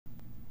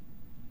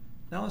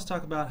Now let's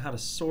talk about how to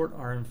sort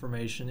our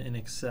information in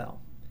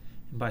Excel.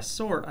 And by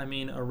sort, I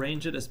mean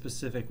arrange it a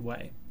specific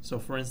way. So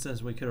for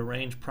instance, we could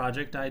arrange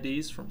project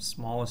IDs from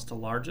smallest to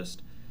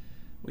largest.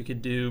 We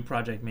could do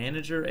project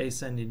manager,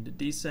 ascending to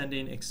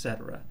descending,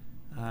 etc.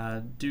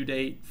 Due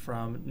date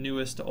from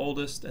newest to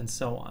oldest, and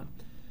so on.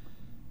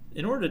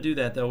 In order to do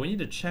that, though, we need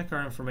to check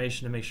our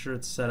information to make sure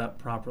it's set up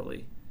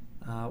properly.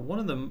 One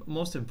of the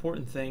most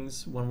important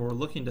things when we're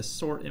looking to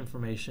sort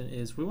information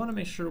is we want to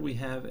make sure we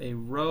have a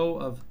row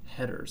of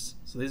headers.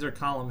 So these are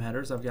column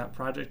headers. I've got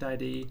project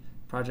ID,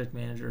 project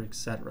manager,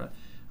 etc.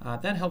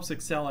 That helps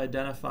Excel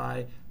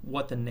identify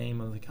what the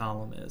name of the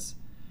column is.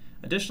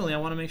 Additionally, I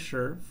want to make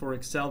sure for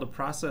Excel to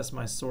process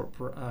my sort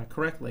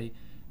correctly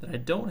that I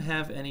don't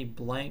have any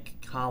blank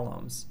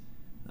columns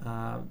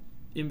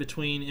in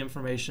between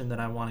information that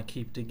I want to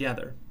keep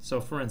together. So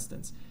for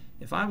instance,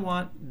 if I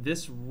want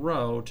this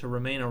row to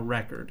remain a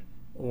record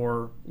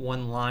or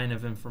one line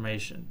of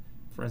information,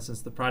 for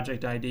instance, the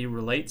project ID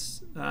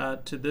relates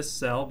to this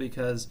cell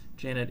because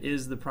Janet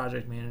is the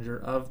project manager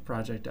of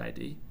project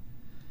ID,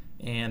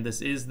 and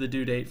this is the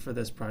due date for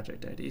this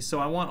project ID. So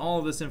I want all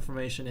of this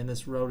information in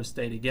this row to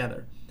stay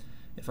together.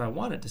 If I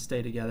want it to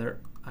stay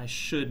together, I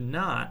should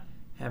not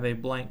have a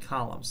blank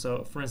column.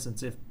 So for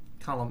instance, if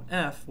column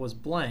F was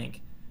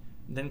blank,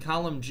 then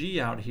column G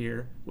out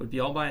here would be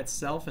all by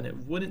itself and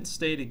it wouldn't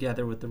stay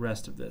together with the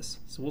rest of this.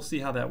 So we'll see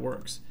how that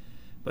works.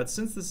 But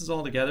since this is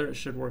all together, it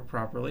should work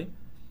properly.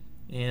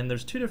 And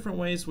there's two different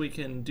ways we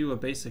can do a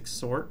basic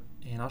sort,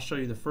 and I'll show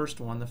you the first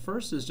one. The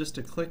first is just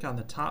to click on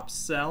the top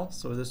cell,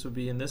 so this would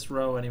be in this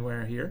row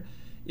anywhere here,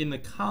 in the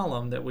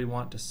column that we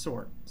want to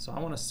sort. So I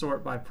want to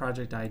sort by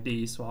project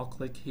ID, so I'll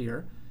click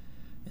here.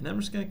 And then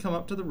we're just going to come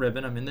up to the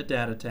ribbon. I'm in the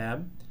Data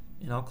tab,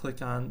 and I'll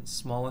click on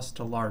Smallest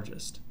to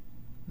Largest.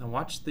 Now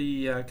watch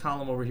the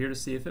column over here to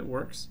see if it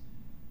works.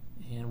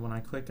 And when I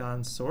click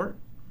on Sort,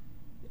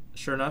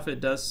 sure enough, it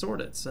does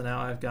sort it. So now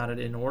I've got it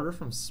in order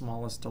from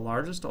smallest to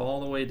largest all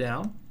the way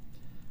down.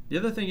 The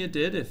other thing it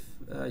did, if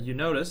you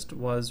noticed,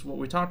 was what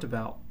we talked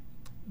about.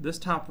 This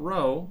top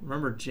row,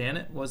 remember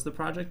Janet was the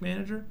project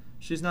manager?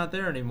 She's not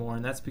there anymore,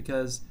 and that's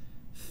because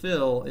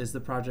Phil is the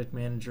project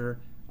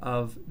manager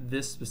of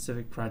this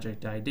specific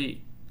project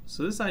ID.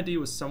 So this ID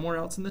was somewhere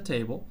else in the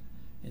table,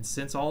 and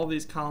since all of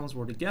these columns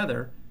were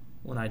together,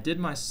 when I did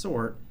my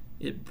sort,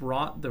 it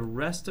brought the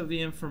rest of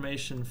the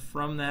information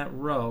from that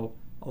row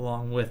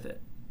along with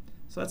it.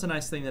 So that's a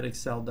nice thing that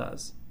Excel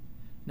does.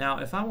 Now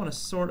if I want to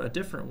sort a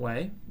different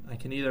way, I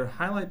can either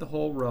highlight the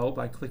whole row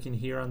by clicking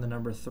here on the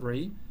number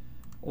 3,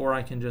 or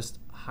I can just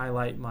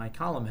highlight my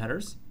column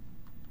headers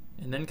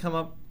and then come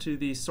up to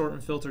the Sort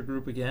and Filter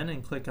group again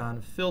and click on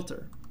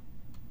Filter.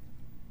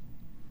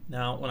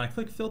 Now when I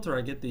click Filter,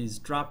 I get these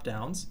drop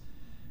downs,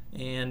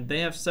 and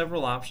they have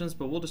several options,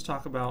 but we'll just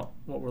talk about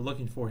what we're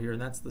looking for here,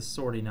 and that's the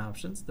sorting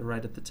options. They're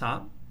right at the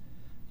top.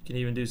 You can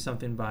even do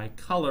something by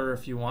color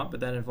if you want, but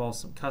that involves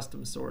some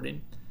custom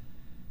sorting.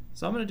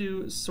 So I'm going to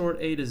do Sort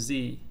A to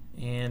Z,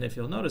 and if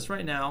you'll notice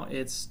right now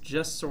it's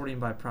just sorting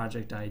by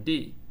project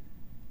ID.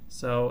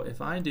 So if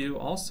I do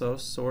also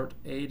Sort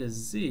A to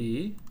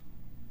Z,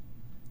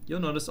 you'll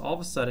notice all of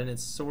a sudden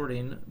it's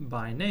sorting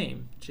by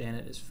name.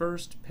 Janet is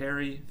first,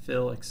 Perry,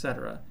 Phil,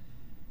 etc.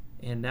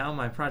 And now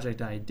my project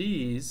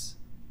IDs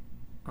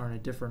are in a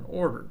different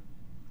order.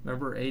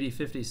 Remember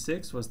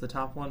 8056 was the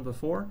top one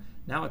before?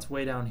 Now it's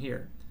way down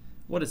here.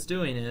 What it's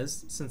doing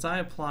is, since I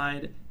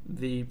applied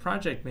the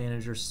project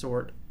manager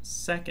sort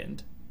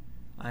second,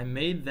 I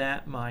made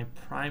that my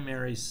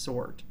primary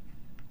sort.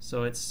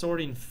 So it's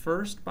sorting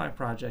first by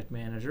project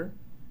manager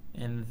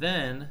and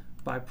then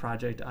by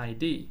project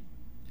ID.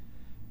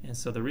 And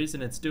so the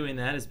reason it's doing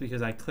that is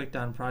because I clicked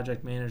on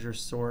project manager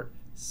sort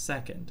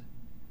second.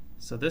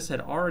 So this had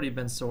already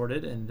been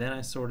sorted, and then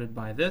I sorted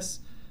by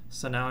this.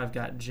 So now I've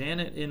got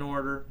Janet in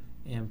order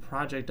and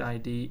project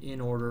ID in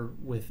order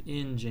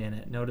within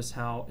Janet. Notice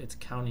how it's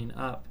counting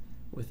up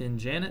within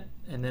Janet,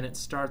 and then it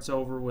starts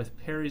over with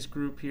Perry's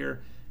group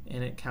here,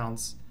 and it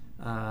counts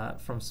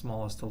from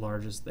smallest to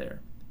largest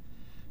there.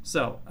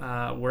 So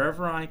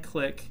wherever I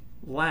click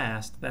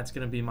last, that's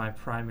going to be my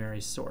primary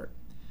sort.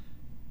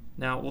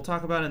 Now we'll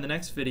talk about in the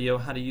next video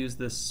how to use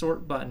this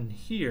sort button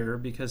here,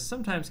 because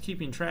sometimes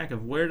keeping track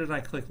of where did I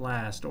click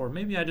last, or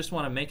maybe I just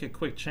want to make a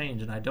quick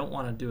change and I don't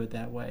want to do it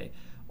that way,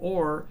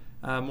 or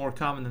more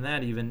common than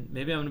that even,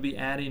 maybe I'm going to be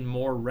adding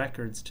more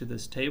records to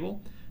this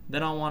table,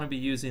 then I'll want to be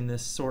using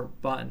this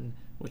sort button,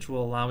 which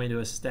will allow me to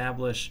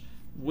establish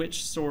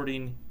which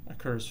sorting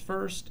occurs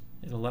first.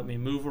 It'll let me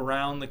move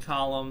around the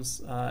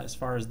columns as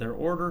far as their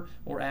order,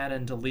 or add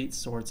and delete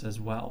sorts as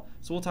well.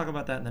 So we'll talk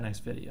about that in the next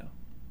video.